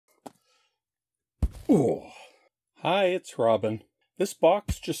Oh. Hi, it's Robin. This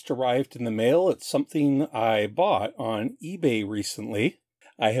box just arrived in the mail. It's something I bought on eBay recently.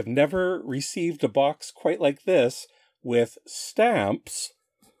 I have never received a box quite like this with stamps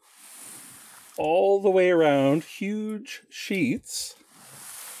all the way around, huge sheets.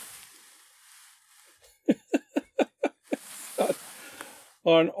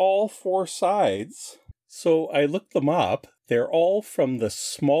 On all four sides. So I looked them up. They're all from the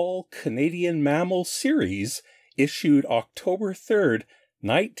Small Canadian Mammal series, issued October 3rd,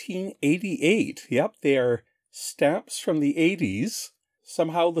 1988. Yep, they are stamps from the 80s.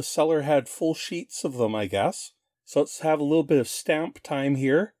 Somehow the seller had full sheets of them, I guess. So let's have a little bit of stamp time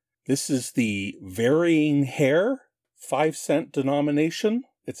here. This is the Varying Hair, 5-cent denomination.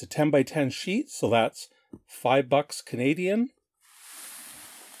 It's a 10 by 10 sheet, so that's $5 Canadian.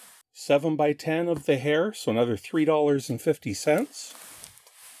 7 by 10 of the hair, so another $3.50.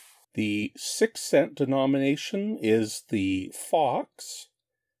 The 6-cent denomination is the fox,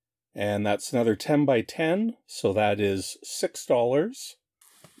 and that's another 10 by 10, so that is $6.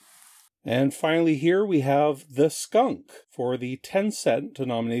 And finally here we have the skunk for the 10-cent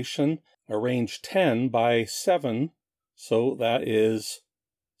denomination, arranged 10 by 7, so that is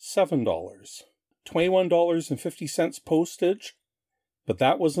 $7. $21.50 postage. But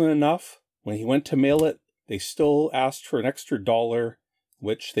that wasn't enough. When he went to mail it, they still asked for an extra $1,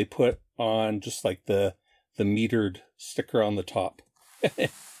 which they put on just like the metered sticker on the top.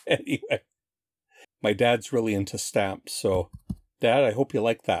 Anyway, my dad's really into stamps, so Dad, I hope you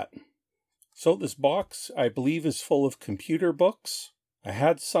like that. So this box, I believe, is full of computer books. I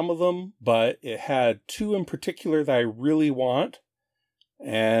had some of them, but it had two in particular that I really want,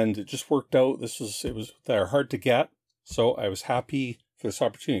 and it just worked out. They're hard to get, so I was happy for this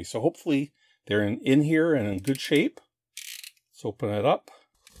opportunity. So hopefully they're in here and in good shape. Let's open it up.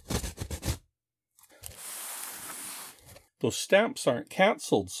 Those stamps aren't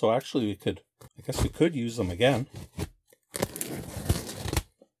canceled, so actually I guess we could use them again.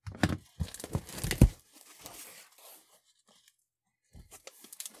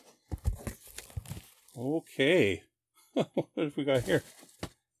 Okay. What have we got here?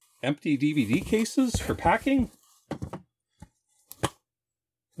 Empty DVD cases for packing.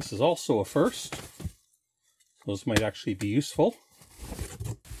 This is also a first. Those might actually be useful.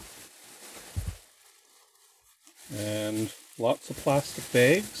 And lots of plastic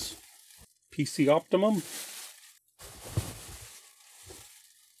bags. PC Optimum.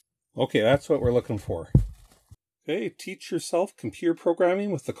 Okay, that's what we're looking for. Okay, teach yourself computer programming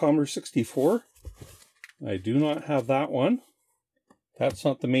with the Commodore 64. I do not have that one. That's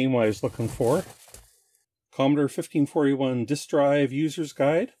not the main one I was looking for. Commodore 1541 Disk Drive User's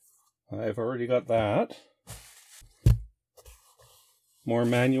Guide. I've already got that. More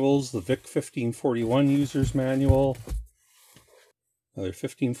manuals. The VIC-1541 User's Manual. Another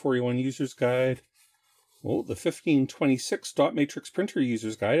 1541 User's Guide. Oh, the 1526 Dot Matrix Printer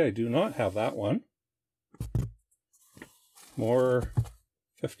User's Guide. I do not have that one. More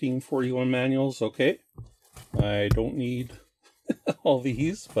 1541 manuals. Okay. I don't need all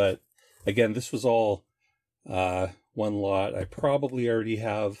these, but again, this was all one lot. I probably already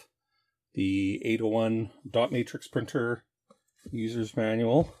have the 801 Dot Matrix Printer User's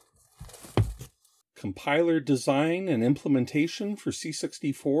Manual. Compiler Design and Implementation for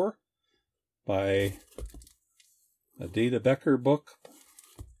C64 by a Data Becker book.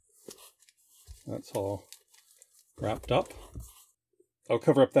 That's all wrapped up. I'll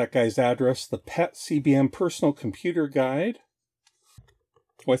cover up that guy's address. The PET CBM Personal Computer Guide.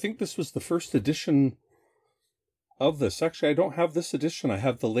 Oh, I think this was the first edition of this. Actually, I don't have this edition. I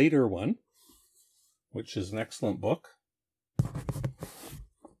have the later one, which is an excellent book.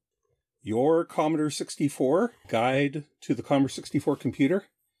 Your Commodore 64 Guide to the Commodore 64 Computer.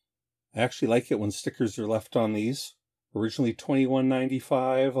 I actually like it when stickers are left on these. Originally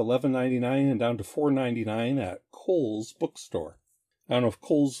 $21.95, $11.99, and down to $4.99 at Kohl's bookstore. I don't know if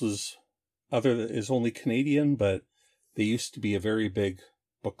Kohl's is only Canadian, but they used to be a very big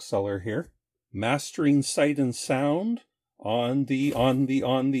bookseller here. Mastering Sight and Sound on the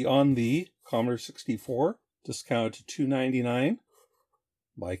Commodore 64, discounted to $2.99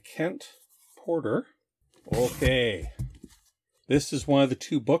 by Kent Porter. Okay, this is one of the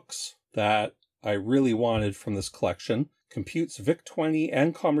two books that I really wanted from this collection. Compute's VIC-20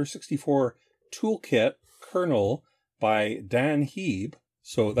 and Commodore 64 Toolkit Kernel by Dan Heeb.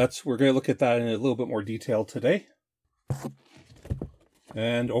 So we're going to look at that in a little bit more detail today.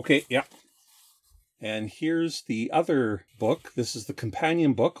 And okay, yeah. And here's the other book. This is the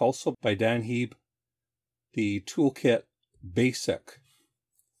companion book, also by Dan Heeb, the Toolkit Basic.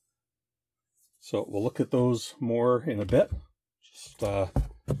 So we'll look at those more in a bit. Just go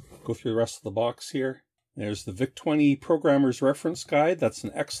through the rest of the box here. There's the VIC-20 Programmer's Reference Guide. That's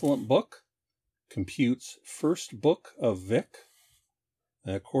an excellent book. Compute's first book of VIC.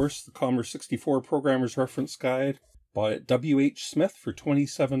 And of course, the Commodore 64 Programmer's Reference Guide. Bought at W.H. Smith for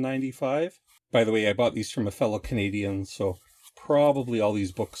 $27.95. By the way, I bought these from a fellow Canadian, so probably all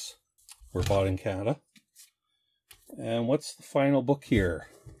these books were bought in Canada. And what's the final book here?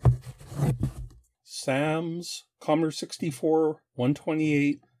 Sam's Commodore 64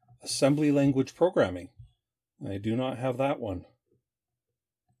 128 Assembly Language Programming. I do not have that one,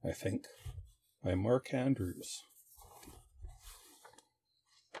 I think, by Mark Andrews.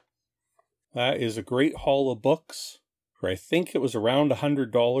 That is a great haul of books. For I think it was around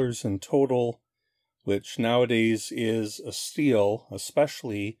 $100 in total, which nowadays is a steal,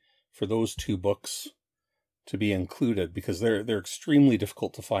 especially for those two books to be included, because they're extremely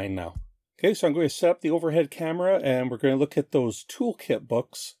difficult to find now. Okay, so I'm going to set up the overhead camera, and we're going to look at those toolkit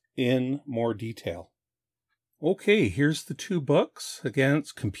books in more detail. Okay, here's the two books. Again,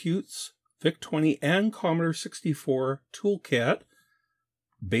 it's Compute's VIC-20 and Commodore 64 Toolkit.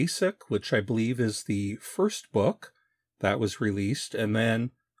 Basic, which I believe is the first book that was released, and then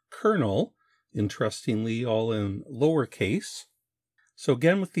Kernel, interestingly, all in lowercase. So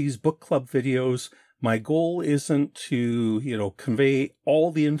again, with these book club videos, my goal isn't to, convey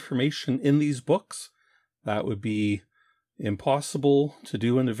all the information in these books. That would be impossible to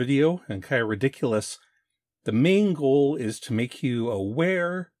do in a video and kind of ridiculous. The main goal is to make you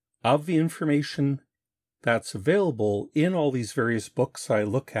aware of the information that's available in all these various books I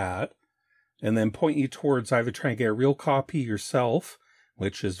look at, and then point you towards either trying to get a real copy yourself,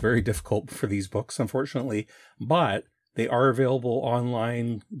 which is very difficult for these books, unfortunately, but they are available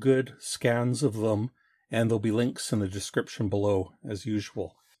online, good scans of them, and there'll be links in the description below, as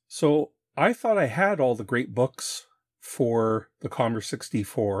usual. So I thought I had all the great books for the Commodore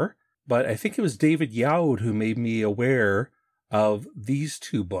 64, but I think it was David Youd who made me aware of these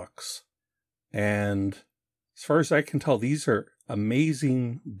two books. And as far as I can tell, these are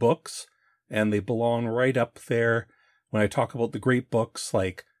amazing books, and they belong right up there when I talk about the great books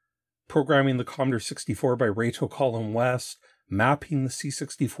like Programming the Commodore 64 by Rayto Colin West, Mapping the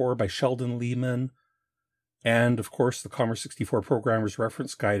C64 by Sheldon Lehman, and of course the Commodore 64 Programmer's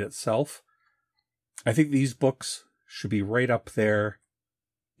Reference Guide itself. I think these books should be right up there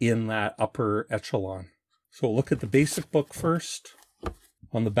in that upper echelon. So we'll look at the basic book first.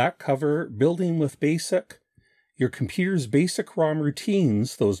 On the back cover, Building with Basic. Your computer's basic ROM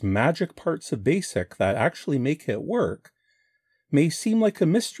routines, those magic parts of BASIC that actually make it work, may seem like a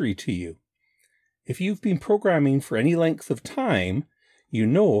mystery to you. If you've been programming for any length of time, you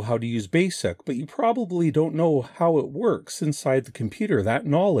know how to use BASIC, but you probably don't know how it works inside the computer. That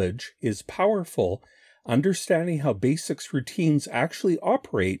knowledge is powerful. Understanding how BASIC's routines actually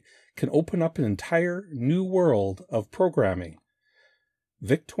operate can open up an entire new world of programming.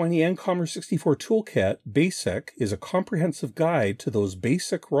 VIC-20 and Commodore 64 Toolkit Basic is a comprehensive guide to those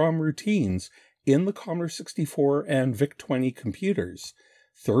basic ROM routines in the Commodore 64 and VIC-20 computers.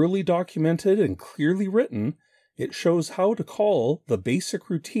 Thoroughly documented and clearly written, it shows how to call the basic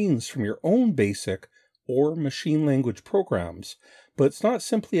routines from your own BASIC or machine language programs. But it's not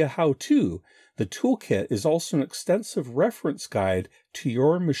simply a how-to. The toolkit is also an extensive reference guide to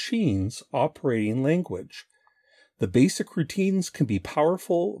your machine's operating language. The basic routines can be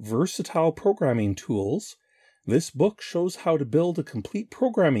powerful, versatile programming tools. This book shows how to build a complete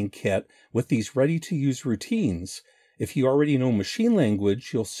programming kit with these ready-to-use routines. If you already know machine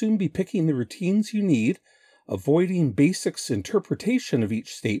language, you'll soon be picking the routines you need, avoiding BASIC's interpretation of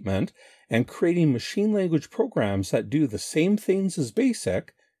each statement, and creating machine language programs that do the same things as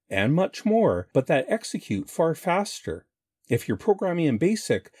BASIC, and much more, but that execute far faster. If you're programming in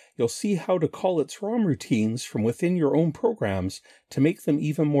BASIC, you'll see how to call its ROM routines from within your own programs to make them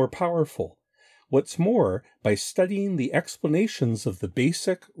even more powerful. What's more, by studying the explanations of the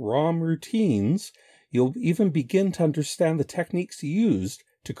basic ROM routines, you'll even begin to understand the techniques used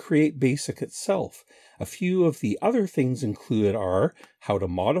to create BASIC itself. A few of the other things included are how to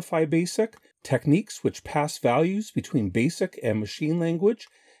modify BASIC, techniques which pass values between BASIC and machine language,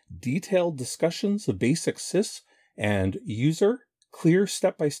 detailed discussions of basic sys and user, clear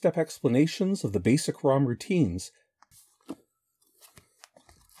step-by-step explanations of the basic ROM routines.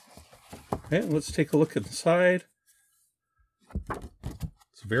 Okay, let's take a look inside.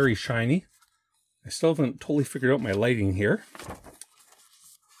 It's very shiny. I still haven't totally figured out my lighting here.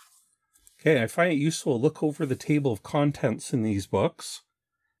 Okay, I find it useful to look over the table of contents in these books.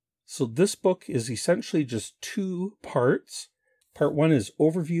 So this book is essentially just two parts. Part 1 is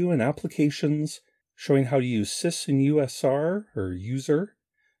Overview and Applications. showing how to use sys and USR, or user,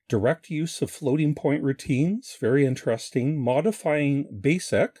 direct use of floating point routines, very interesting, modifying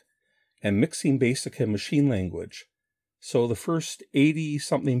BASIC, and mixing BASIC and machine language. So the first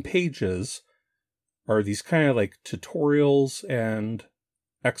 80-something pages are these kind of like tutorials and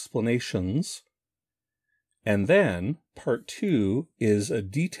explanations. And then part 2 is a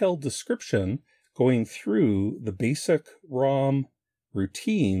detailed description going through the basic ROM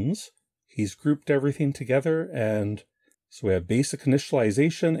routines. He's grouped everything together, and so we have basic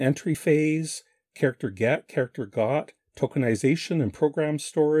initialization, entry phase, character get, character got, tokenization and program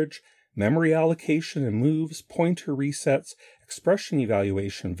storage, memory allocation and moves, pointer resets, expression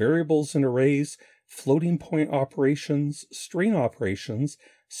evaluation, variables and arrays, floating point operations, string operations,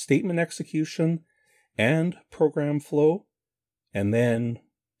 statement execution, and program flow, and then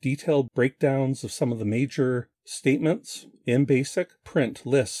detailed breakdowns of some of the major statements in BASIC: print,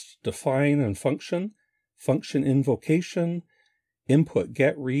 list, define and function, function invocation, input,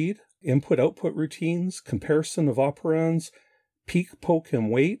 get, read, input-output routines, comparison of operands, peek, poke,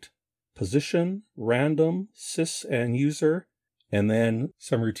 and wait, position, random, sys, and user, and then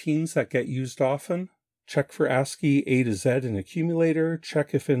some routines that get used often: check for ASCII A to Z in accumulator,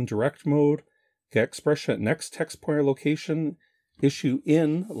 check if in direct mode, get expression at next text pointer location, issue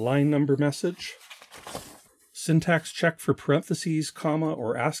in line number message, syntax check for parentheses, comma,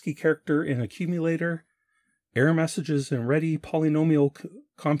 or ASCII character in accumulator, error messages in ready polynomial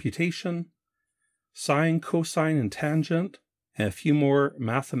computation, sine, cosine, and tangent, and a few more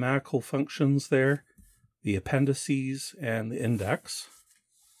mathematical functions there, the appendices and the index.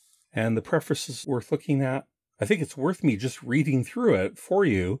 And the preface is worth looking at. I think it's worth me just reading through it for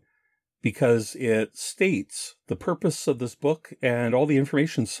you, because it states the purpose of this book and all the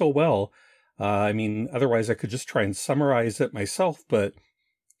information so well. Otherwise I could just try and summarize it myself, but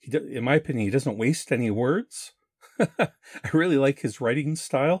in my opinion, he doesn't waste any words. I really like his writing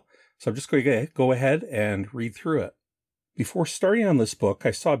style, so I'm just going to go ahead and read through it. Before starting on this book,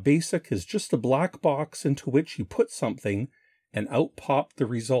 I saw BASIC as just a black box into which you put something and out popped the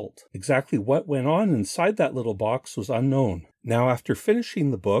result. Exactly what went on inside that little box was unknown. Now, after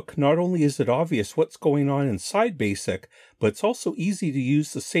finishing the book, not only is it obvious what's going on inside BASIC, but it's also easy to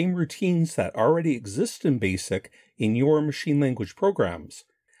use the same routines that already exist in BASIC in your machine language programs.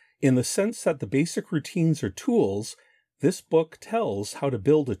 In the sense that the basic routines are tools, this book tells how to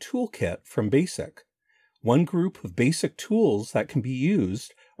build a toolkit from BASIC. One group of basic tools that can be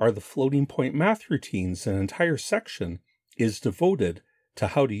used are the floating point math routines. An entire section is devoted to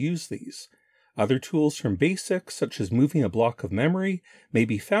how to use these. Other tools from BASIC, such as moving a block of memory, may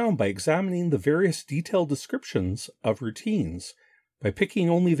be found by examining the various detailed descriptions of routines. By picking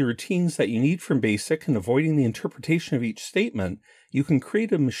only the routines that you need from BASIC and avoiding the interpretation of each statement, you can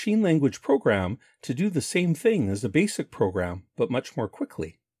create a machine language program to do the same thing as a BASIC program, but much more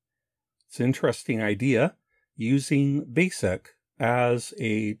quickly. It's an interesting idea, using BASIC as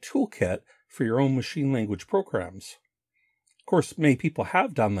a toolkit for your own machine language programs. Of course, many people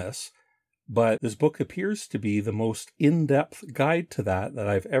have done this, but this book appears to be the most in-depth guide to that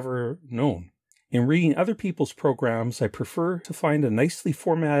I've ever known. In reading other people's programs, I prefer to find a nicely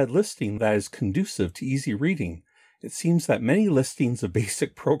formatted listing that is conducive to easy reading. It seems that many listings of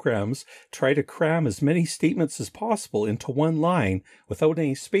BASIC programs try to cram as many statements as possible into one line without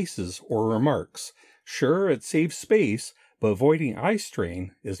any spaces or remarks. Sure, it saves space, but avoiding eye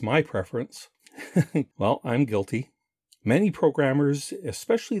strain is my preference. Well, I'm guilty. Many programmers,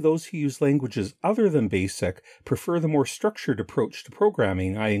 especially those who use languages other than BASIC, prefer the more structured approach to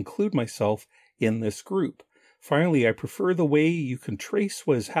programming. I include myself in this group. Finally, I prefer the way you can trace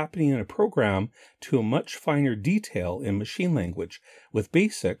what is happening in a program to a much finer detail in machine language. With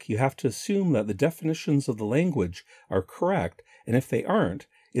BASIC, you have to assume that the definitions of the language are correct, and if they aren't,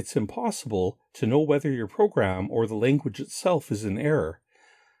 it's impossible to know whether your program or the language itself is in error.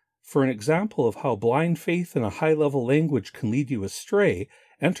 For an example of how blind faith in a high-level language can lead you astray,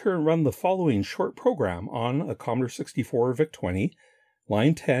 enter and run the following short program on a Commodore 64 VIC-20.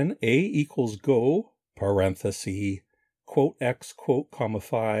 Line 10, A equals go, parenthesis, quote X, quote, comma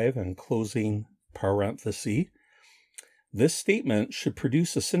 5, and closing parenthesis. This statement should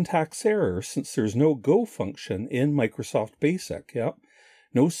produce a syntax error since there's no go function in Microsoft BASIC. Yep.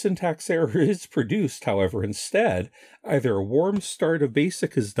 No syntax error is produced, however. Instead, either a warm start of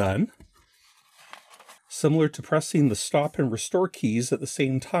BASIC is done, similar to pressing the stop and restore keys at the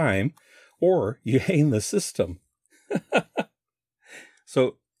same time, or you hang the system.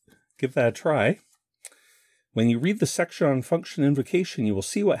 So give that a try. When you read the section on function invocation, you will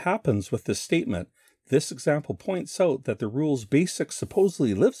see what happens with this statement. This example points out that the rules BASIC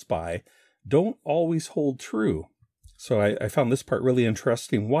supposedly lives by don't always hold true. So I found this part really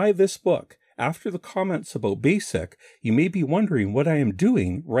interesting. Why this book? After the comments about BASIC, you may be wondering what I am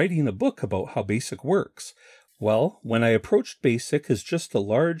doing writing a book about how BASIC works. Well, when I approached BASIC as just a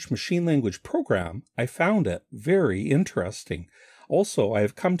large machine language program, I found it very interesting. Also, I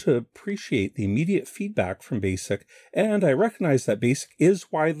have come to appreciate the immediate feedback from BASIC, and I recognize that BASIC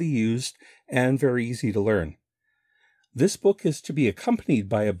is widely used and very easy to learn. This book is to be accompanied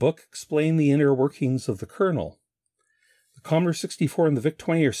by a book explaining the inner workings of the kernel. The Commodore 64 and the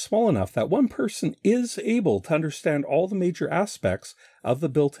VIC-20 are small enough that one person is able to understand all the major aspects of the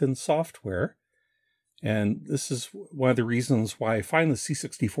built-in software. And this is one of the reasons why I find the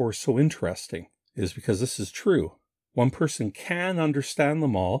C64 so interesting, is because this is true. One person can understand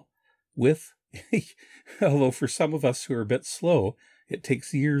them all with, although for some of us who are a bit slow, it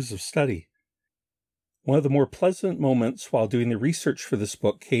takes years of study. One of the more pleasant moments while doing the research for this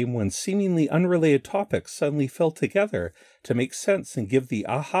book came when seemingly unrelated topics suddenly fell together to make sense and give the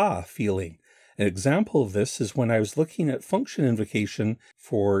aha feeling. An example of this is when I was looking at function invocation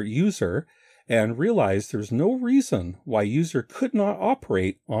for user and realized there's no reason why user could not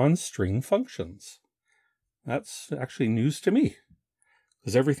operate on string functions. That's actually news to me,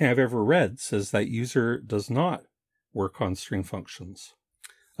 because everything I've ever read says that user does not work on string functions.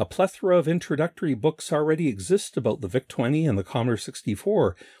 A plethora of introductory books already exist about the VIC-20 and the Commodore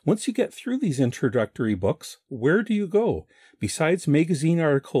 64. Once you get through these introductory books, where do you go? Besides magazine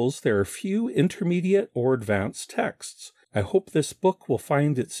articles, there are few intermediate or advanced texts. I hope this book will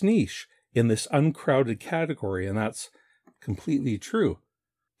find its niche in this uncrowded category, and that's completely true.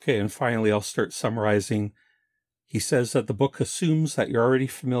 Okay, and finally, I'll start summarizing. He says that the book assumes that you're already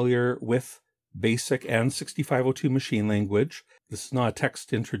familiar with BASIC and 6502 machine language. This is not a text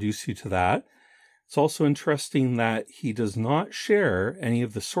to introduce you to that. It's also interesting that he does not share any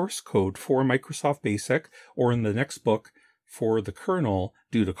of the source code for Microsoft BASIC or in the next book for the kernel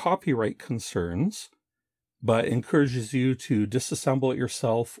due to copyright concerns, but encourages you to disassemble it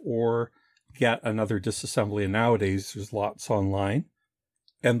yourself or get another disassembly. And nowadays, there's lots online.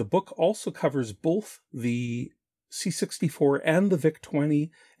 And the book also covers both the C64 and the VIC-20,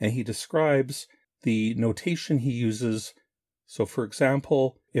 and he describes the notation he uses. So, for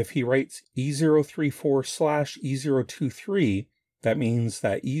example, if he writes E034/E023, that means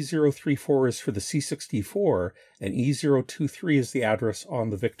that E034 is for the C64 and E023 is the address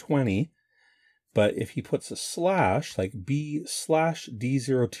on the VIC-20. But if he puts a slash, like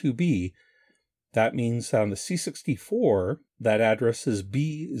B/D02B, that means that on the C64, that address is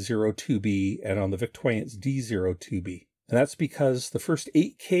B02B, and on the VIC-20, it's D02B. And that's because the first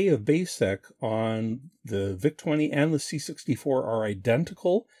 8K of BASIC on the VIC-20 and the C64 are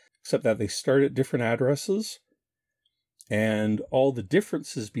identical, except that they start at different addresses. And all the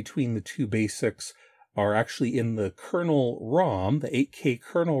differences between the two BASICs are actually in the kernel ROM, the 8K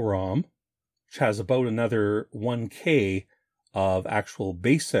kernel ROM, which has about another 1K of actual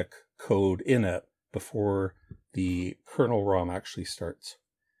BASIC code in it before the kernel ROM actually starts.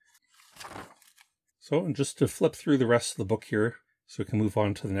 So, and just to flip through the rest of the book here, so we can move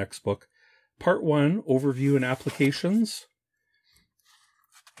on to the next book. Part 1, Overview and Applications.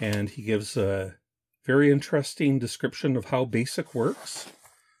 And he gives a very interesting description of how BASIC works.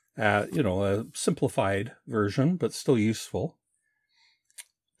 A simplified version, but still useful.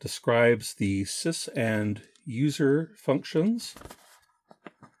 Describes the sys and user functions.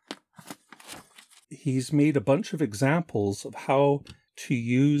 He's made a bunch of examples of how to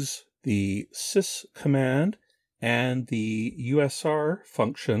use the sys command and the USR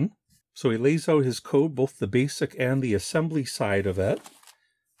function. So he lays out his code, both the BASIC and the assembly side of it.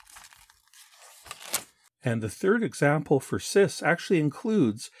 And the third example for sys actually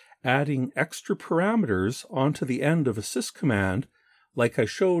includes adding extra parameters onto the end of a sys command, like I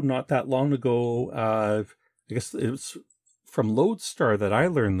showed not that long ago. I guess it was from Lodestar that I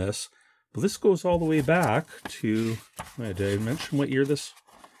learned this. But this goes all the way back to, did I mention what year this?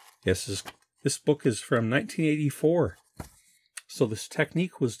 Yes, this book is from 1984. So this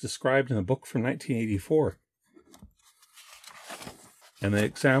technique was described in a book from 1984. And the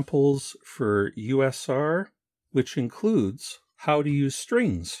examples for USR, which includes how to use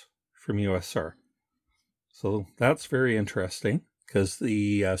strings from USR. So that's very interesting, because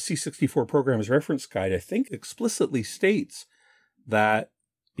the C64 Programmer's Reference Guide, I think, explicitly states that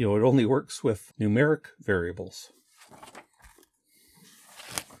it only works with numeric variables.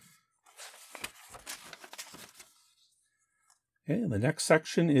 Okay, the next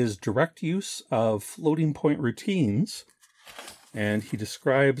section is direct use of floating point routines. And he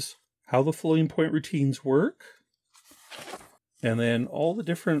describes how the floating point routines work. And then all the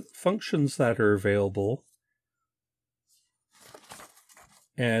different functions that are available.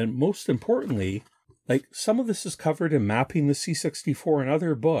 And most importantly, like some of this is covered in Mapping the C64 and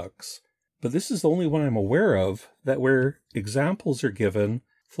other books, but this is the only one I'm aware of that where examples are given.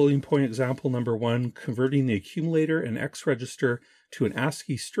 Floating point example number 1, converting the accumulator and X register to an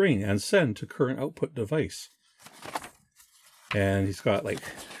ASCII string and send to current output device. And he's got like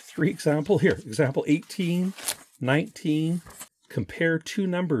 3 examples here. Example 18, 19, compare 2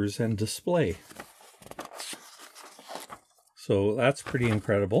 numbers and display. So that's pretty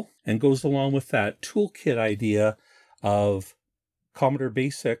incredible, and goes along with that toolkit idea of Commodore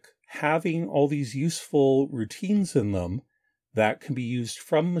BASIC having all these useful routines in them that can be used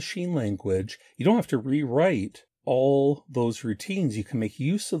from machine language. You don't have to rewrite all those routines. You can make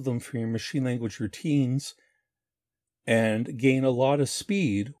use of them for your machine language routines and gain a lot of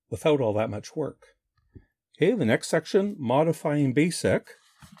speed without all that much work. Okay, the next section, Modifying BASIC,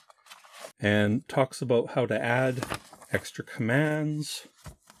 and talks about how to add extra commands.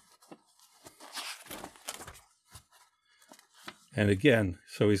 And again,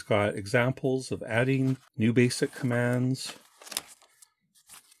 so he's got examples of adding new BASIC commands,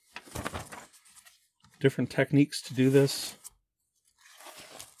 different techniques to do this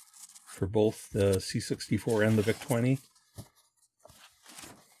for both the C64 and the VIC-20.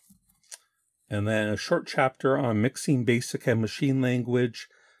 And then a short chapter on mixing BASIC and machine language,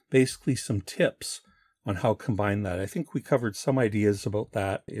 basically some tips on how to combine that. I think we covered some ideas about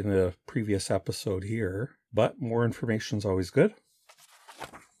that in a previous episode here, but more information is always good.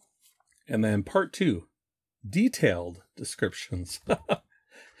 And then part 2, detailed descriptions.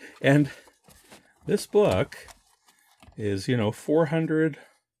 And this book is,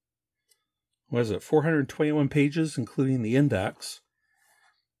 421 pages, including the index.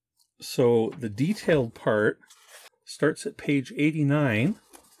 So the detailed part starts at page 89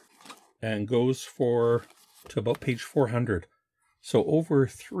 and goes to about page 400. So over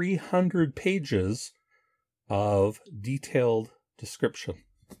 300 pages of detailed description.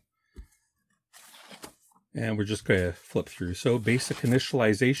 And we're just going to flip through. So basic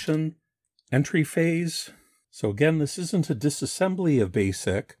initialization, entry phase. So again, this isn't a disassembly of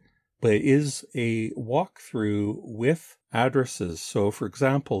BASIC, but it is a walkthrough with addresses. So for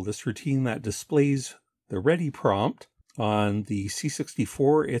example, this routine that displays the ready prompt on the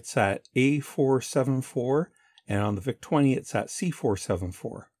C64, it's at A474, and on the VIC-20, it's at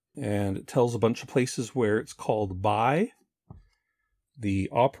C474. And it tells a bunch of places where it's called by, the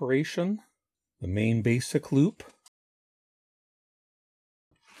operation, the main BASIC loop,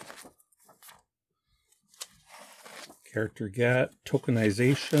 character get,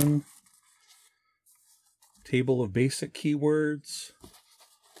 tokenization, table of basic keywords,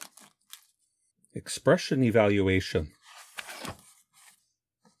 expression evaluation.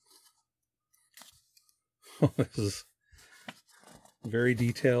 This is very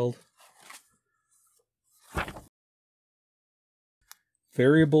detailed.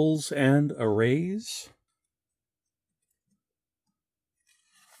 Variables and arrays.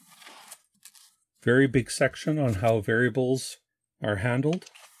 Very big section on how variables are handled.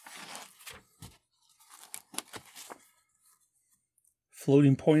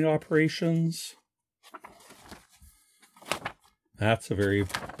 Floating point operations. That's a very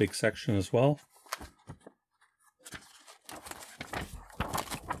big section as well.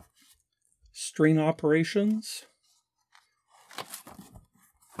 String operations.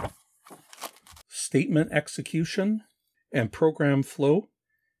 Statement execution and program flow,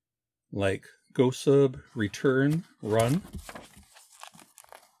 like go sub, return, run.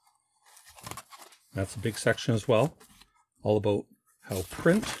 That's a big section as well. All about how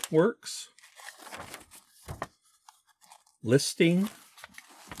print works. Listing,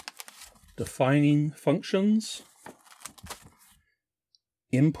 defining functions,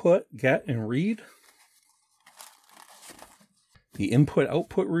 input, get, and read. The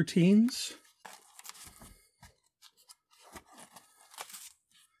input-output routines.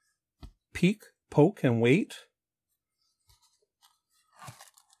 Peek, poke, and wait.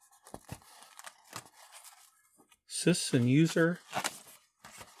 Sys and user.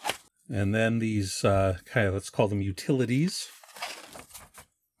 And then these let's call them utilities.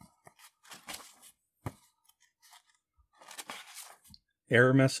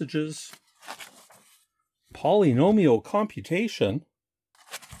 Error messages. Polynomial computation.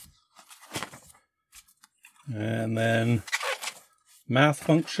 And then math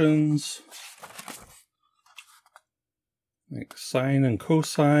functions. Like sine and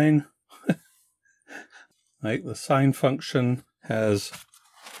cosine. Like the sine function has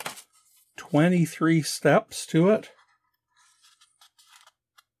 23 steps to it.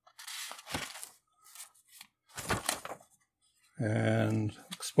 and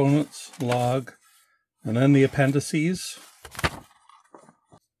exponents, log, and then the appendices.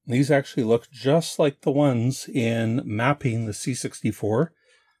 These actually look just like the ones in mapping the C64,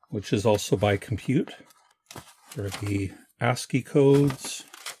 which is also by compute. There are the ASCII codes.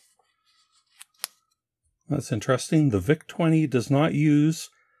 That's interesting. The VIC-20 does not use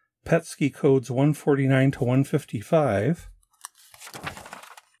PETSCII codes 149 to 155.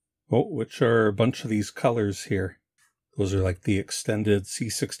 Oh, which are a bunch of these colors here. Those are like the extended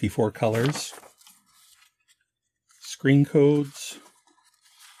C64 colors. Screen codes.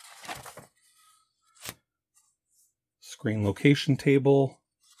 Screen location table.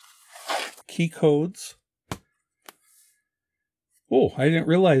 Key codes. Oh, I didn't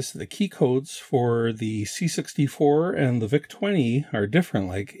realize that the key codes for the C64 and the VIC-20 are different.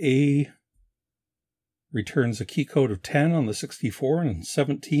 Like A returns a key code of 10 on the 64 and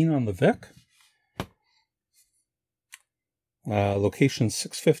 17 on the VIC. Location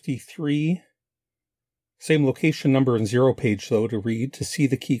 653. Same location number and 0 page, though, to read to see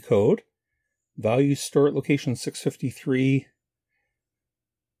the key code. Values store at location 653.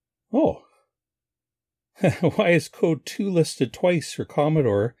 Oh. Why is code 2 listed twice for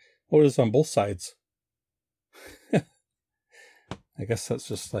Commodore? What is on both sides? I guess that's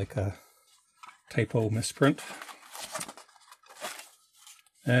just like a typo misprint.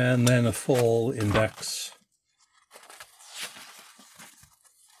 And then a full index.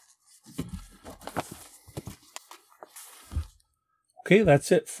 Okay,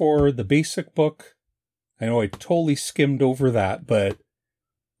 that's it for the basic book. I know I totally skimmed over that, but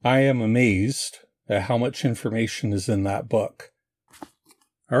I am amazed at how much information is in that book.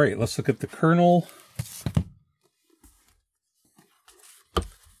 All right, let's look at the kernel.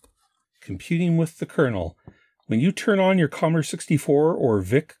 Computing with the kernel. When you turn on your Commodore 64 or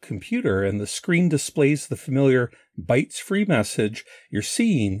VIC computer and the screen displays the familiar bytes-free message, you're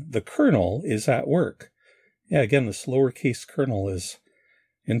seeing the kernel is at work. Yeah, again, this lowercase kernel is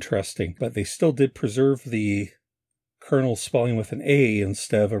interesting, but they still did preserve the kernel spelling with an A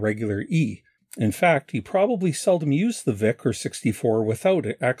instead of a regular E. In fact, you probably seldom use the VIC or 64 without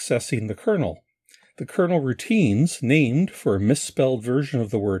accessing the kernel. The kernel routines, named for a misspelled version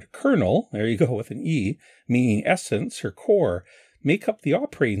of the word kernel, there you go with an E, meaning essence or core, make up the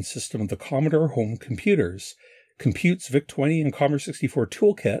operating system of the Commodore home computers. Compute's VIC-20 and Commodore 64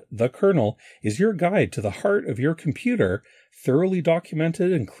 toolkit, the kernel, is your guide to the heart of your computer. Thoroughly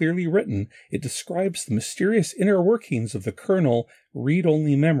documented and clearly written, it describes the mysterious inner workings of the kernel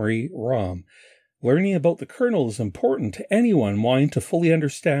read-only memory, ROM. Learning about the kernel is important to anyone wanting to fully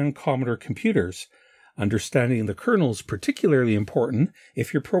understand Commodore computers. Understanding the kernel is particularly important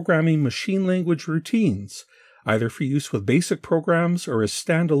if you're programming machine language routines, either for use with basic programs or as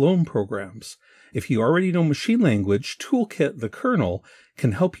standalone programs. If you already know machine language, Toolkit the Kernel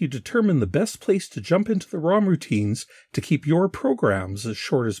can help you determine the best place to jump into the ROM routines to keep your programs as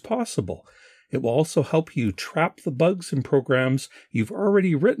short as possible. It will also help you trap the bugs in programs you've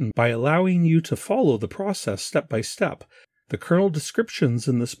already written by allowing you to follow the process step by step. The kernel descriptions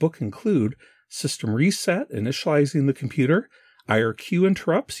in this book include system reset, initializing the computer, IRQ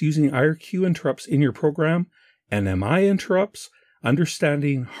interrupts, using IRQ interrupts in your program, NMI interrupts,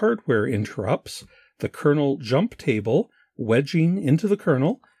 understanding hardware interrupts, the kernel jump table, wedging into the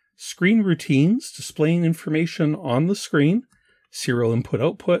kernel, screen routines, displaying information on the screen, serial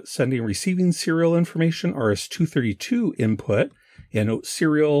input-output, sending and receiving serial information, RS-232 input, and note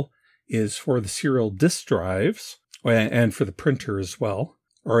serial is for the serial disk drives, and for the printer as well.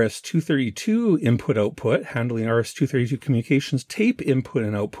 RS-232 input-output, handling RS-232 communications, tape input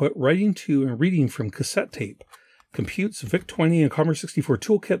and output, writing to and reading from cassette tape. Compute's VIC-20 and Commodore 64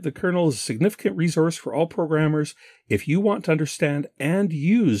 toolkit, the kernel is a significant resource for all programmers. If you want to understand and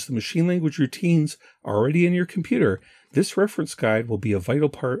use the machine language routines already in your computer, this reference guide will be a vital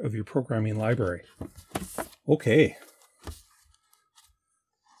part of your programming library. Okay.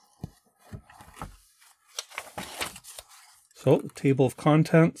 So, table of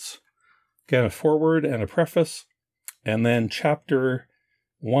contents, again, a foreword and a preface, and then chapter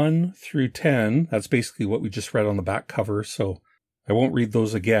 1 through 10, that's basically what we just read on the back cover, so I won't read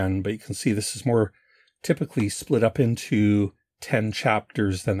those again, but you can see this is more typically split up into 10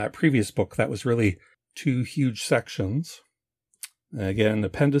 chapters than that previous book. That was really 2 huge sections. Again,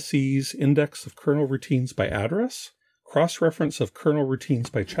 appendices, index of kernel routines by address, cross-reference of kernel routines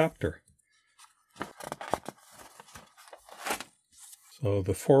by chapter. So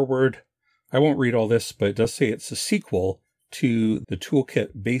the foreword, I won't read all this, but it does say it's a sequel to the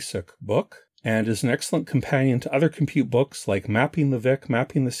Toolkit Basic book. and is an excellent companion to other compute books like Mapping the VIC,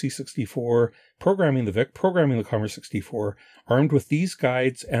 Mapping the C64, Programming the VIC, Programming the Commodore 64. Armed with these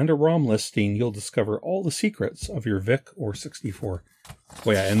guides and a ROM listing, you'll discover all the secrets of your VIC or 64.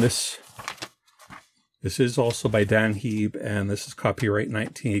 Oh yeah, and this is also by Dan Heeb, and this is copyright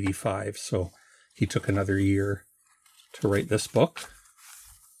 1985, so he took another year to write this book,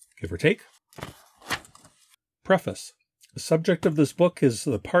 give or take. Preface. The subject of this book is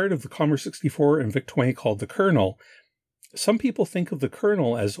the part of the Commodore 64 and VIC-20 called the kernel. Some people think of the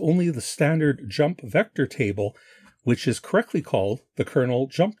kernel as only the standard jump vector table, which is correctly called the kernel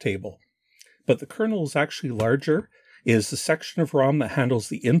jump table. But the kernel is actually larger. It is the section of ROM that handles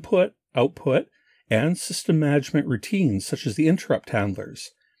the input, output, and system management routines, such as the interrupt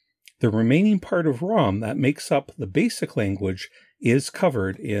handlers. The remaining part of ROM that makes up the basic language is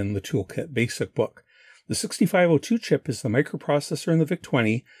covered in the Toolkit Basic book. The 6502 chip is the microprocessor in the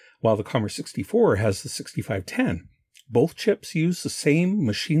VIC-20, while the Commodore 64 has the 6510. Both chips use the same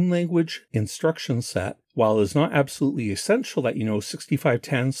machine language instruction set. While it is not absolutely essential that you know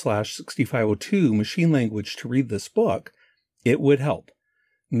 6510/6502 machine language to read this book, it would help.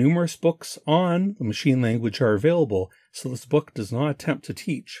 Numerous books on the machine language are available, so this book does not attempt to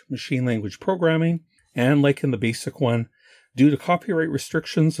teach machine language programming, and like in the basic one, due to copyright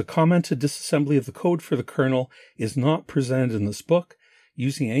restrictions, a commented disassembly of the code for the kernel is not presented in this book.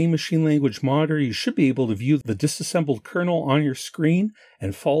 Using any machine language monitor, you should be able to view the disassembled kernel on your screen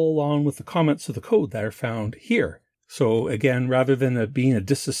and follow along with the comments of the code that are found here. So again, rather than it being a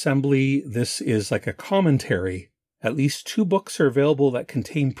disassembly, this is like a commentary. At least 2 books are available that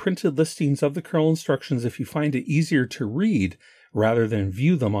contain printed listings of the kernel instructions if you find it easier to read rather than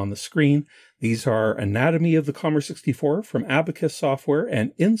view them on the screen. These are Anatomy of the Commodore 64 from Abacus Software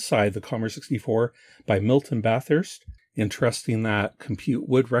and Inside the Commodore 64 by Milton Bathurst. Interesting that Compute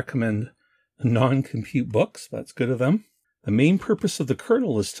would recommend non-compute books. That's good of them. The main purpose of the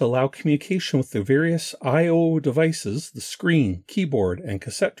kernel is to allow communication with the various I/O devices, the screen, keyboard, and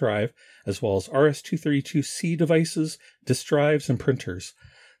cassette drive, as well as RS-232C devices, disk drives, and printers.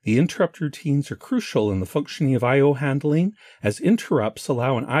 The interrupt routines are crucial in the functioning of I/O handling, as interrupts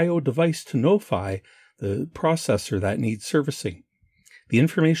allow an I/O device to notify the processor that needs servicing. The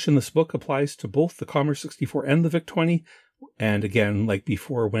information in this book applies to both the Commodore 64 and the VIC-20, and again, like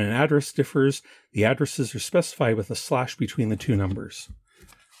before, when an address differs, the addresses are specified with a slash between the 2 numbers.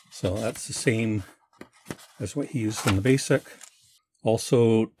 So that's the same as what he used in the basic.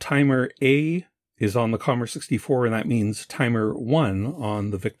 Also, timer A is on the Commodore 64, and that means timer 1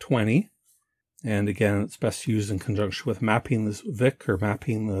 on the VIC-20. And again, it's best used in conjunction with mapping the VIC or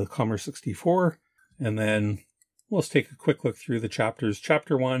mapping the Commodore 64. And then let's take a quick look through the chapters.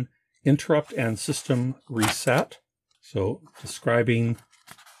 Chapter 1, Interrupt and System Reset. So describing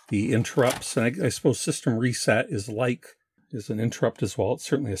the interrupts, and I suppose system reset is an interrupt as well. It's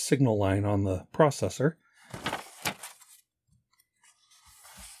certainly a signal line on the processor.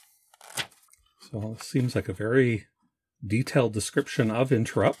 So it seems like a very detailed description of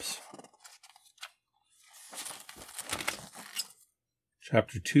interrupts.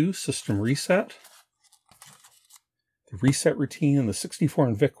 Chapter 2, System Reset. The reset routine in the 64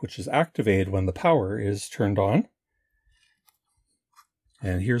 and VIC, which is activated when the power is turned on.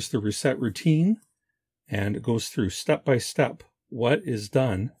 And here's the reset routine, and it goes through step by step what is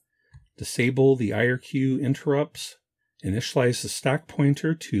done. Disable the IRQ interrupts, initialize the stack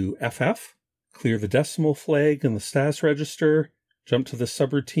pointer to FF, clear the decimal flag in the status register, jump to the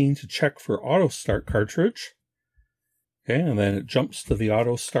subroutine to check for auto start cartridge. Okay, and then it jumps to the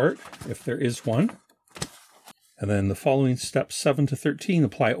auto start if there is one. And then the following steps 7 to 13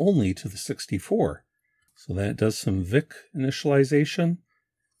 apply only to the 64. So then it does some VIC initialization,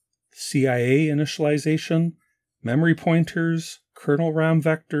 CIA initialization, memory pointers, kernel RAM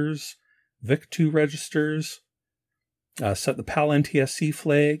vectors, VIC-2 registers, set the PAL NTSC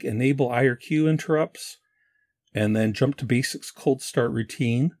flag, enable IRQ interrupts, and then jump to basics cold start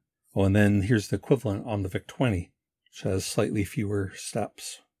routine. Oh, and then here's the equivalent on the VIC-20, which has slightly fewer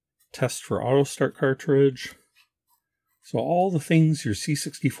steps. Test for auto start cartridge. So all the things your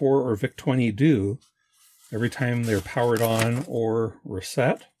C64 or VIC-20 do every time they're powered on or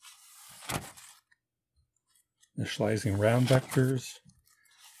reset. Initializing RAM vectors.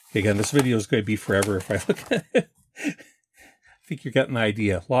 Again, this video is going to be forever if I look at it. I think you're getting the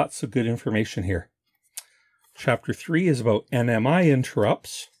idea. Lots of good information here. Chapter 3 is about NMI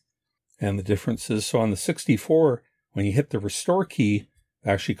interrupts and the differences. So on the 64, when you hit the restore key, it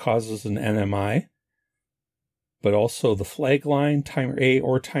actually causes an NMI. But also the flag line, timer A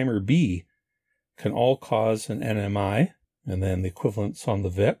or timer B can all cause an NMI. And then the equivalents on the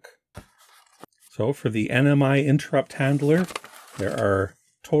VIC. So for the NMI interrupt handler, there are a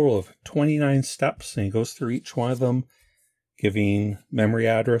total of 29 steps, and he goes through each one of them, giving memory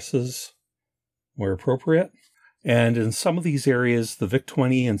addresses where appropriate. And in some of these areas, the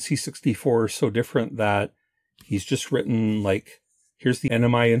VIC-20 and C64 are so different that he's just written like, here's the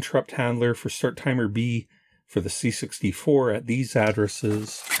NMI interrupt handler for start timer B for the C64 at these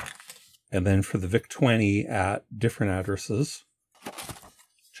addresses, and then for the VIC-20 at different addresses.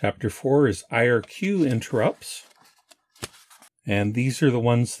 Chapter 4 is IRQ interrupts. And these are the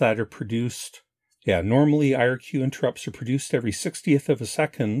ones that are produced. Yeah, normally IRQ interrupts are produced every 60th of a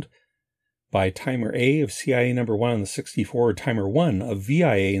second by timer A of CIA number 1 on the 64, or timer 1 of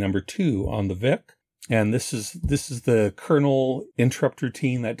VIA number 2 on the VIC. And this is the kernel interrupt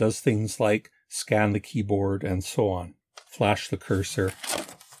routine that does things like scan the keyboard and so on. Flash the cursor.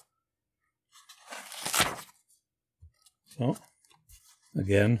 So,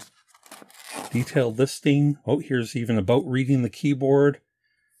 again, detailed listing. Oh, here's even about reading the keyboard.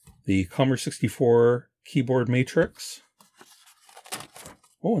 The Commodore 64 keyboard matrix.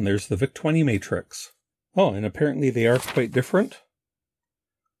 Oh, and there's the VIC-20 matrix. Oh, and apparently they are quite different.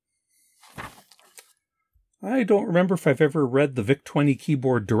 I don't remember if I've ever read the VIC-20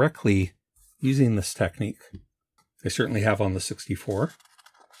 keyboard directly using this technique. I certainly have on the 64.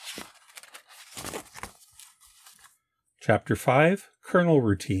 Chapter 5, Kernel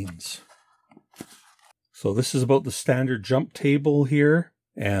routines. So this is about the standard jump table here.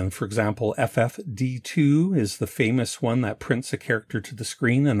 And for example, FFD2 is the famous one that prints a character to the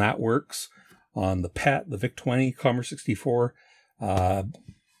screen, and that works on the PET, the VIC-20, Commodore 64. As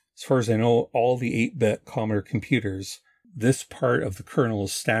far as I know, all the 8-bit Commodore computers, this part of the kernel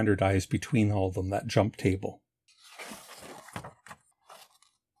is standardized between all of them, that jump table.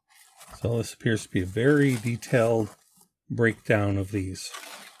 So this appears to be a very detailed breakdown of these.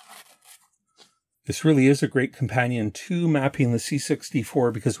 This really is a great companion to mapping the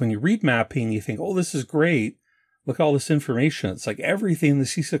C64, because when you read mapping, you think, oh, this is great. Look at all this information. It's like everything in the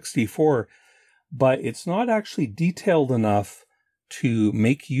C64, but it's not actually detailed enough to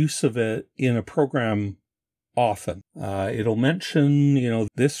make use of it in a program often. It'll mention,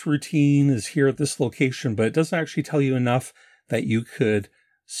 this routine is here at this location, but it doesn't actually tell you enough that you could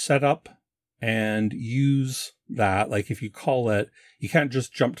set up and use that. Like if you call it, you can't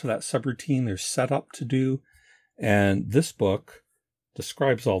just jump to that subroutine. There's setup to do. And this book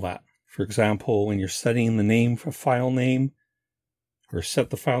describes all that. For example, when you're setting the name for file name, or set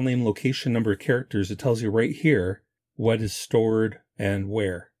the file name, location, number of characters, it tells you right here what is stored and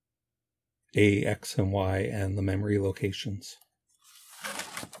where. A, X, and Y, and the memory locations.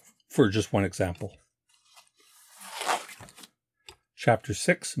 For just one example. Chapter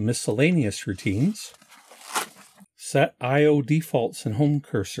 6, Miscellaneous Routines. Set I/O defaults in home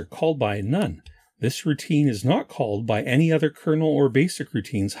cursor, called by none. This routine is not called by any other kernel or basic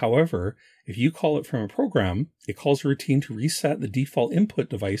routines. However, if you call it from a program, it calls a routine to reset the default input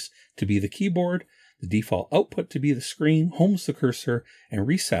device to be the keyboard, the default output to be the screen, homes the cursor, and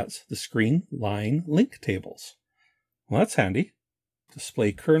resets the screen line link tables. Well, that's handy.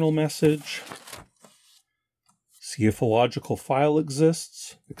 Display kernel message. See if a logical file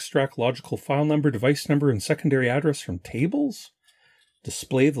exists. Extract logical file number, device number, and secondary address from tables.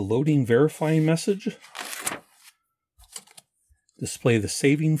 Display the loading verifying message. Display the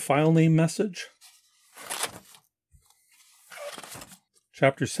saving file name message.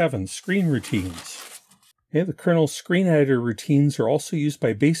 Chapter 7, Screen Routines. Okay, the kernel screen editor routines are also used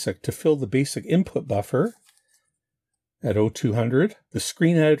by BASIC to fill the basic input buffer. At 0200, the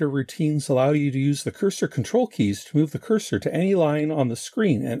screen editor routines allow you to use the cursor control keys to move the cursor to any line on the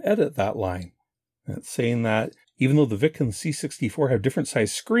screen and edit that line. That's saying that even though the VIC and the C64 have different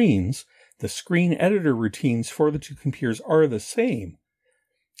size screens, the screen editor routines for the two computers are the same.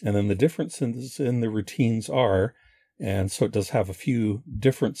 And then the differences in the routines are, and so it does have a few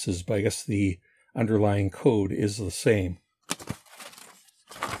differences, but I guess the underlying code is the same.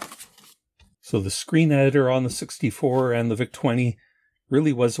 So the screen editor on the 64 and the VIC-20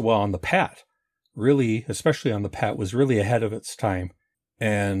 really was, well, on the PAT, really, especially on the PAT, was really ahead of its time.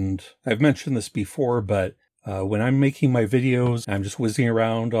 And I've mentioned this before, but when I'm making my videos, I'm just whizzing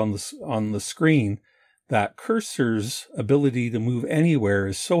around on the screen, that cursor's ability to move anywhere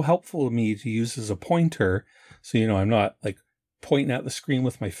is so helpful to me to use as a pointer. So, I'm not like pointing at the screen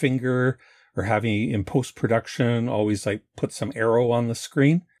with my finger or having in post-production always like put some arrow on the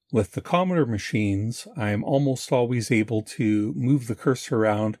screen. With the Commodore machines, I'm almost always able to move the cursor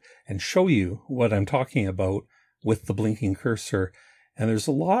around and show you what I'm talking about with the blinking cursor. And there's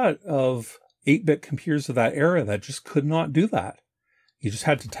a lot of 8-bit computers of that era that just could not do that. You just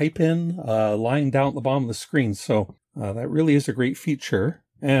had to type in a line down at the bottom of the screen. So that really is a great feature.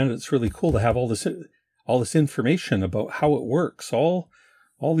 And it's really cool to have all this information about how it works. All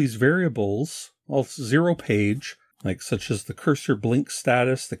these variables, all 0 page, like such as the cursor blink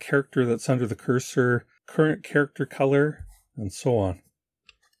status, the character that's under the cursor, current character color, and so on.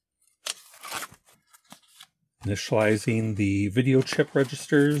 Initializing the video chip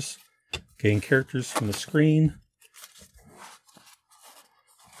registers, getting characters from the screen.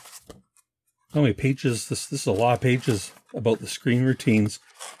 How many pages? This is a lot of pages about the screen routines.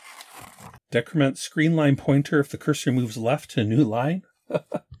 Decrement screen line pointer if the cursor moves left to a new line.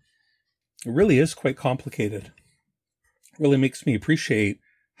 It really is quite complicated. It really makes me appreciate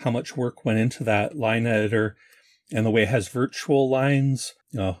how much work went into that line editor and the way it has virtual lines.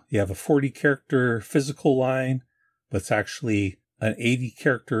 You have a 40 character physical line, but it's actually an 80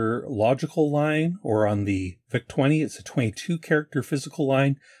 character logical line, or on the VIC-20, it's a 22 character physical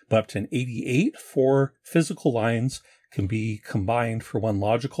line, but up to an 88 for physical lines can be combined for one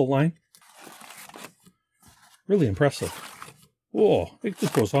logical line. Really impressive. Whoa, it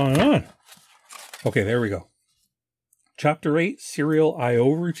just goes on and on. Okay, there we go. Chapter 8, Serial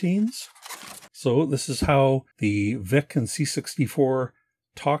I/O Routines. So this is how the VIC and C64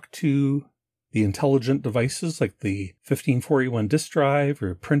 talk to the intelligent devices like the 15481 disk drive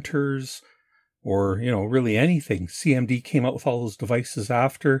or printers or, really anything. CMD came out with all those devices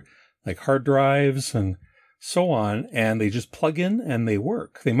after, like hard drives and so on, and they just plug in and they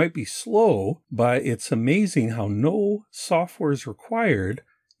work. They might be slow, but it's amazing how no software is required.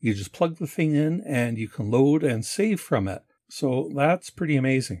 You just plug the thing in and you can load and save from it. So that's pretty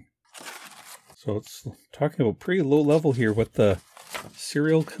amazing. So it's talking about pretty low level here what the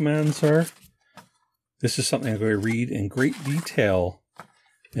serial commands are. This is something I'm going to read in great detail,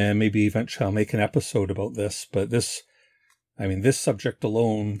 and maybe eventually I'll make an episode about this, but this subject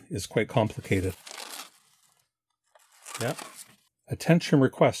alone is quite complicated. Yeah. Attention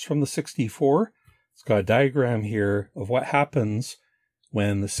request from the 64. It's got a diagram here of what happens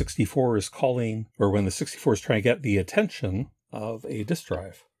when the 64 is calling, or when the 64 is trying to get the attention of a disk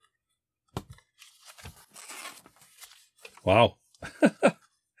drive. Wow.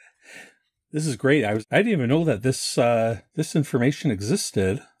 This is great. I didn't even know that this information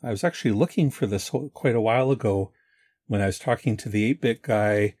existed. I was actually looking for this quite a while ago when I was talking to the 8-bit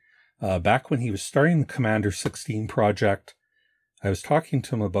guy back when he was starting the Commander 16 project. I was talking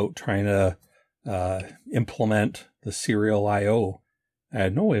to him about trying to implement the serial I/O. I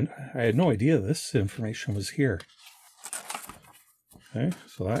had no idea this information was here. Okay,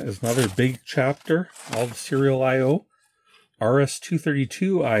 so that is another big chapter. All the serial I/O.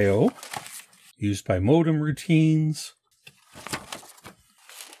 RS-232 I/O. Used by modem routines,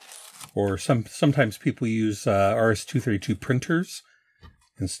 or sometimes people use RS-232 printers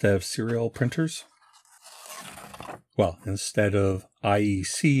instead of serial printers. Well, instead of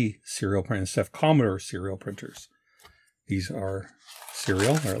IEC serial printers, instead of Commodore serial printers. These are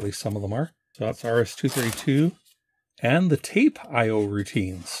serial, or at least some of them are. So that's RS-232 and the tape I/O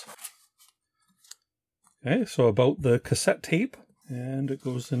routines. Okay, so about the cassette tape. And it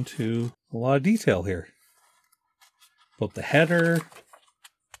goes into a lot of detail here. About the header.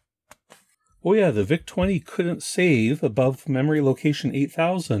 Oh yeah, the VIC-20 couldn't save above memory location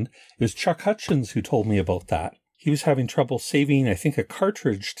 8000. It was Chuck Hutchins who told me about that. He was having trouble saving, I think, a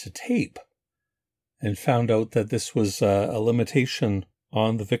cartridge to tape. And found out that this was a limitation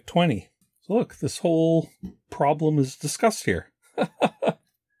on the VIC-20. So look, this whole problem is discussed here. And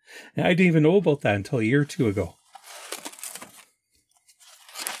I didn't even know about that until a year or two ago.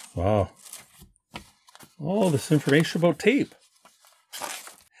 Wow. All this information about tape.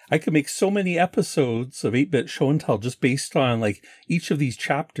 I could make so many episodes of 8-bit show and tell just based on like each of these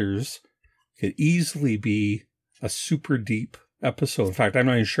chapters could easily be a super deep episode. In fact, I'm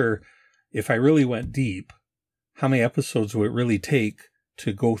not even sure if I really went deep, how many episodes would it really take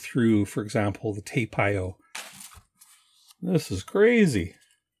to go through, for example, the tape I/O. This is crazy.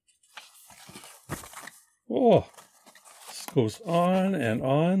 Oh. Goes on and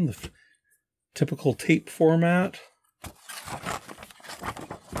on, the typical tape format.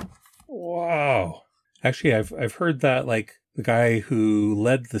 Wow. Actually, I've heard that like the guy who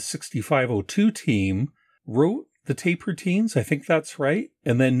led the 6502 team wrote the tape routines. I think that's right.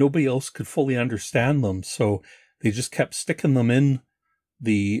 And then nobody else could fully understand them. So they just kept sticking them in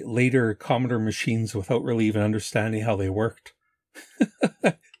the later Commodore machines without really even understanding how they worked.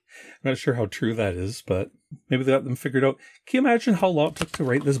 I'm not sure how true that is, but maybe they got them figured out. Can you imagine how long it took to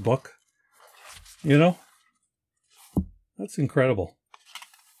write this book? That's incredible.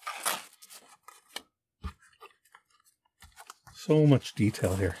 So much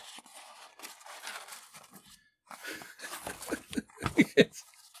detail here.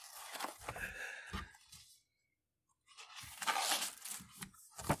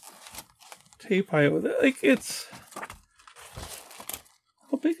 Tape I like it's.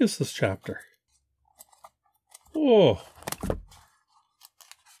 How big is this chapter? Oh.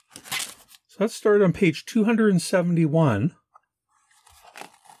 So let's start on page 271.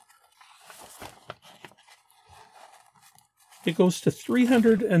 It goes to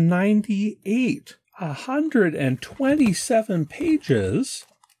 398. 127 pages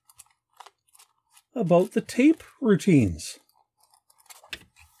about the tape routines.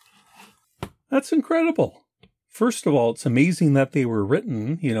 That's incredible. First of all, it's amazing that they were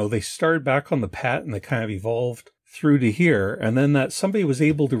written. You know, they started back on the PET and they kind of evolved through to here. And then that somebody was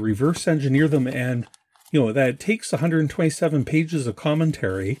able to reverse engineer them. And, you know, that it takes 127 pages of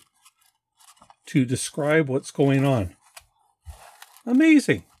commentary to describe what's going on.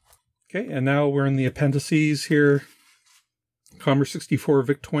 Amazing. Okay, and now we're in the appendices here. Commodore 64,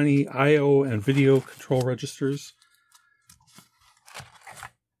 VIC-20, I/O, and video control registers.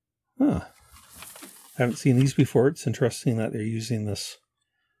 Huh. Haven't seen these before. It's interesting that they're using this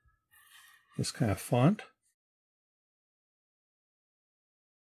kind of font.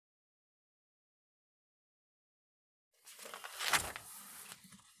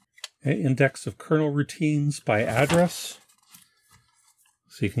 Okay, index of kernel routines by address.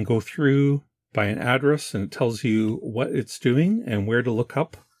 So you can go through by an address and it tells you what it's doing and where to look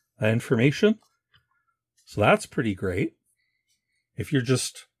up that information. So that's pretty great. If you're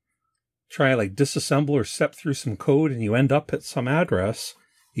just trying to like disassemble or step through some code and you end up at some address,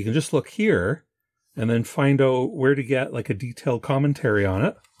 you can just look here and then find out where to get like a detailed commentary on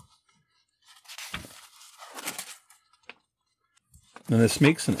it. And this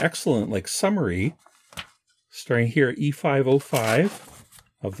makes an excellent like summary starting here at E505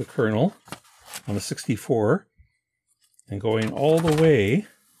 of the kernel on the 64 and going all the way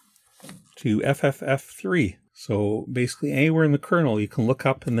to FFF3. So basically anywhere in the kernel you can look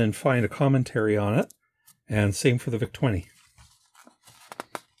up and then find a commentary on it. And same for the VIC-20.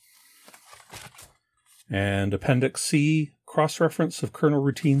 And Appendix C, cross-reference of kernel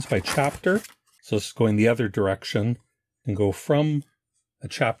routines by chapter. So this is going the other direction and go from a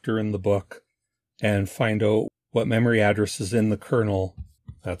chapter in the book and find out what memory address is in the kernel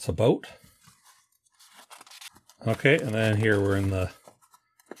that's about. Okay, and then here we're in the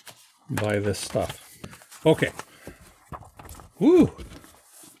buy this stuff. Okay. Woo!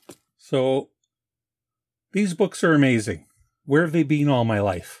 So these books are amazing. Where have they been all my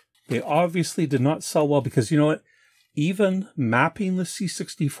life? They obviously did not sell well because you know what? Even mapping the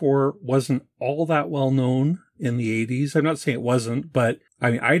C64 wasn't all that well known in the 80s. I'm not saying it wasn't, but I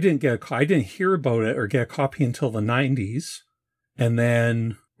mean, I didn't hear about it or get a copy until the 90s. And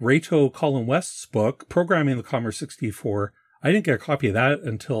then Reto Colin West's book, Programming the Commodore 64, I didn't get a copy of that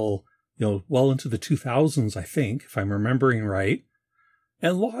until, you know, well into the 2000s, I think, if I'm remembering right.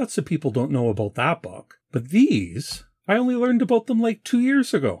 And lots of people don't know about that book. But these, I only learned about them like 2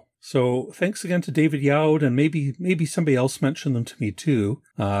 years ago. So thanks again to David Youd, and maybe somebody else mentioned them to me too,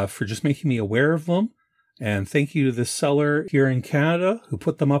 for just making me aware of them. And thank you to this seller here in Canada who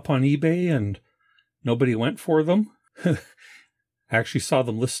put them up on eBay and nobody went for them. I actually saw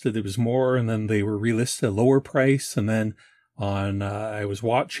them listed. It was more, and then they were relisted at a lower price. And then I was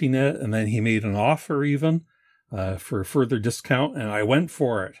watching it, and then he made an offer even for a further discount, and I went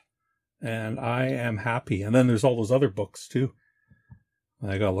for it. And I am happy. And then there's all those other books too.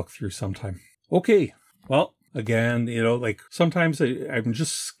 I gotta look through sometime. Okay, well, again, you know, like sometimes I'm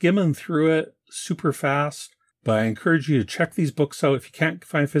just skimming through it super fast, but I encourage you to check these books out. If you can't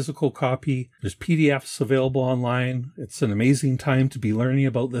find a physical copy, there's PDFs available online. It's an amazing time to be learning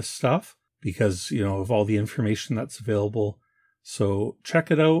about this stuff because, you know, of all the information that's available. So check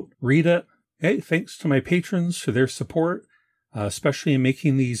it out, read it. Hey, thanks to my patrons for their support, especially in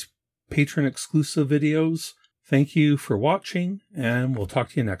making these patron exclusive videos. Thank you for watching, and we'll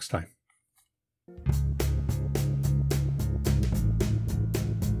talk to you next time.